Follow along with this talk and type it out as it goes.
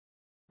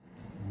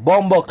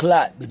Bomba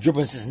clot, been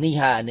dripping since knee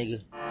high,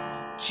 nigga.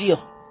 Chill.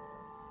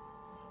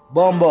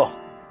 Bomba,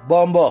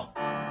 bomba,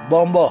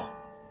 bomba,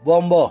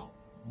 bomba,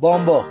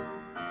 bomba.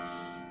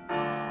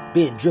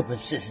 Been dripping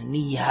since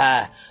knee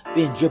high.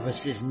 Been dripping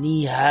since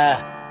knee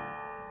high.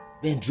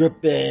 Been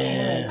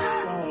dripping.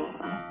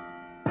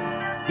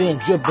 Been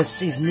dripping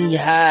since knee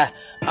high.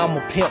 I'm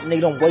a pimp,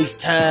 nigga, don't waste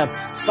time.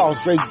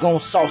 Sauce Drake gon'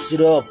 sauce it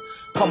up.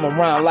 Come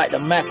around like the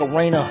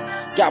Macarena.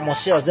 Got more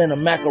shells than the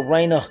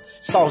Macarena.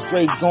 Sauce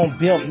Drake gon'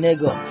 pimp,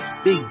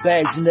 nigga. Big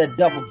bags in that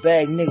duffel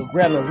bag, nigga.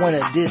 Grammy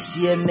winner this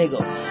year, nigga.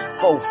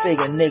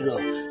 4-figure,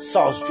 nigga.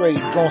 Sauce Drake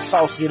gon'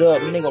 sauce it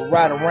up, nigga.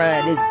 Ride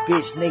around this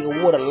bitch,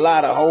 nigga, with a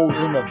lot of hoes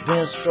in the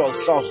Benz truck.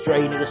 Sauce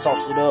Drake, nigga,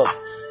 sauce it up.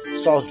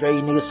 Sauce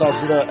Drake, nigga,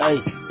 sauce it up.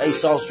 Hey,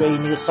 Sauce Drake,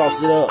 nigga,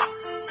 sauce it up.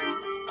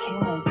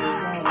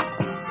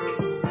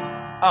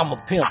 I'm a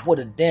pimp with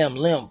a damn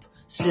limp.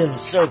 Sitting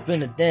syrup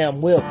in a damn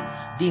whip.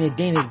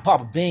 Deanie,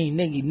 pop a bean,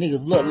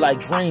 nigga look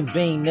like green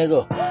bean,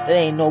 nigga. That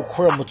ain't no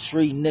criminal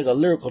tree, nigga.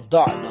 Lyrical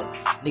doctor.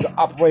 Nigga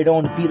operate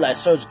on the beat like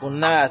surgical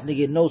knives,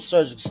 nigga. No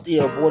surgical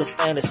steel, boy, the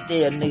stainless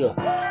steel,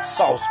 nigga.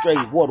 Sauce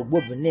straight, water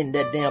whipping in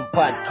that damn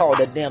pot, call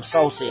that damn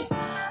saucy.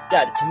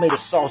 Got the tomato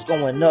sauce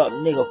going up,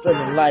 nigga.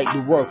 Feeling like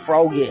the work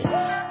froggy.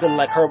 Feeling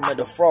like Hermit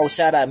the Frog.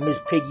 Shout out Miss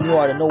Piggy, you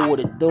already know what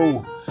to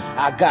do.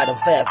 I got them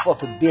fat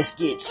fluffy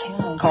biscuits.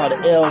 Call the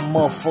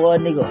Elmer for a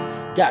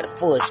nigga. Got the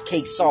fudge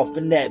cake soft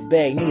in that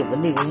bag, nigga. If a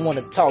nigga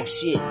wanna talk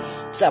shit,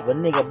 slap a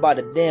nigga by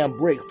the damn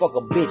brick. Fuck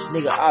a bitch,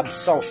 nigga. I be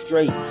soft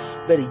straight.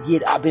 Better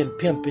yet, I been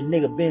pimping,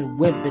 nigga. Been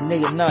wimping,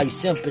 nigga. Now you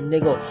simping,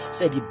 nigga.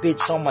 Save your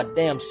bitch on my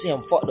damn sim.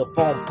 Fuck the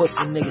phone,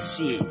 pussy, nigga.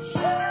 Shit.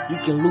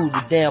 You can lose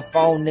the damn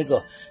phone,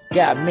 nigga.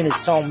 Got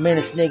minutes on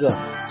minutes, nigga.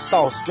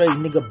 Sauce straight,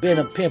 nigga. Been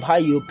a pimp. How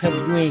you a pimp?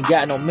 You ain't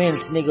got no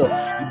minutes, nigga.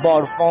 You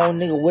bought a phone,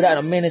 nigga, without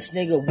a minutes,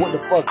 nigga. What the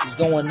fuck is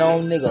going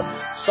on, nigga?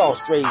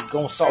 Sauce straight,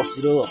 gon' sauce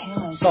it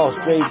up. Sauce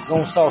straight,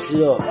 gon' sauce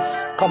it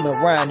up. Coming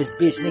around this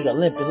bitch, nigga,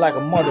 limping like a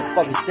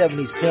motherfucking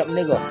 70s pimp,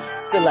 nigga.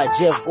 Feel like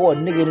Jeff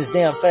Gordon, nigga, this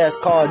damn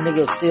fast car,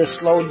 nigga. Still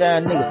slow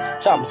down,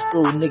 nigga. Chop and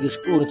screw, nigga.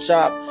 Screw the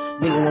chop.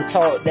 Nigga wanna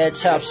talk that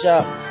chop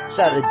shop.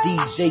 Shout out to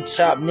DJ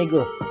Chop,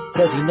 nigga.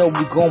 Cause he know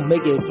we gon'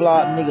 make it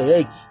flop, nigga.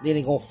 Hey, then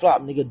they gon'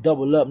 flop, nigga.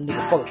 Double up,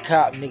 nigga. Fuck a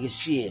cop, nigga.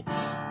 Shit.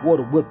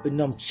 Water whipping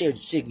them cherry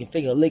chicken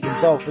finger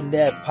lickings off in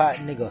that pot,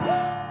 nigga.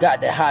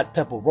 Got that hot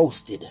pepper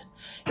roasted.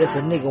 If a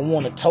nigga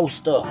wanna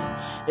toast up,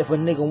 if a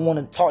nigga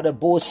wanna talk that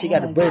bullshit,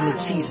 got the bread and the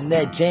cheese and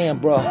that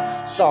jam,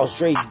 bruh. Sauce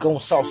Drake gon'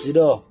 sauce it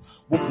up.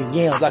 Whooping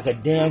yams like a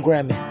damn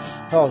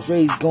Grammy. Sauce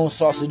Drake gon'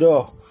 sauce it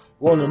up.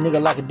 Rolling a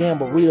nigga like a damn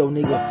burrito,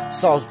 nigga.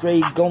 Sauce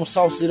Drake gon'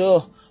 sauce it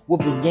up.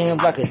 Whooping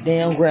yams like a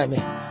damn Grammy.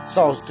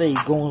 Sauce Drake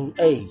gon',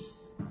 ayy.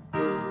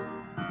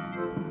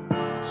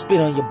 Spit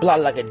on your block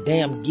like a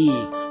damn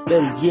gig.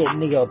 Better yet,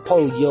 nigga, a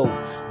polio.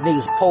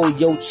 Niggas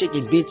polio,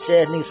 chicken, bitch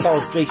ass, nigga.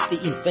 Sauce Drake still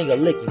eating finger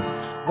lickings.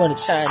 Run a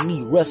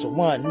Chinese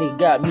restaurant, nigga.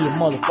 Got me a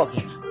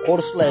motherfucking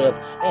quarter slab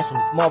and some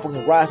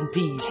motherfucking rice and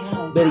peas.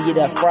 Better get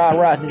that fried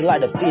rice, nigga,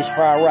 like the fish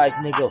fried rice,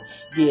 nigga.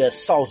 Yeah,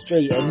 Sauce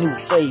Drake, a new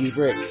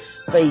favorite.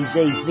 Phase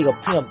A's, nigga,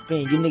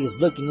 pimpin'. You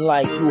niggas looking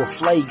like you a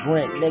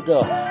flagrant,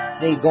 nigga.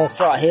 Nigga gon'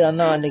 fly, hell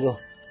nah, nigga.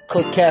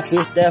 Cook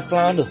catfish, that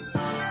flounder.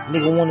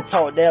 Nigga wanna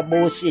talk that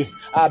bullshit.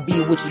 I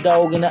be with your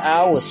dog in an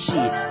hour,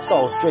 shit.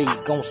 Sauce Drake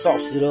gon'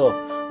 sauce it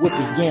up. Whipping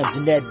yams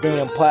in that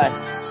damn pot.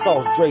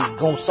 Sauce Drake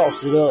gon'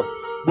 sauce it up.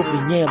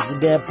 Whipping yams in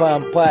that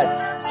damn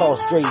pot.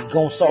 Sauce Drake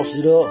gon' sauce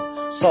it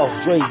up.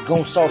 Sauce Drake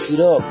gon' sauce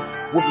it up.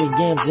 Whipping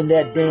yams in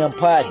that damn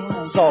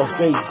pot. Sauce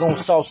Drake gon'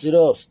 sauce it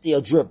up.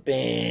 Still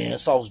dripping.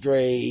 Sauce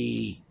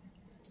Drake.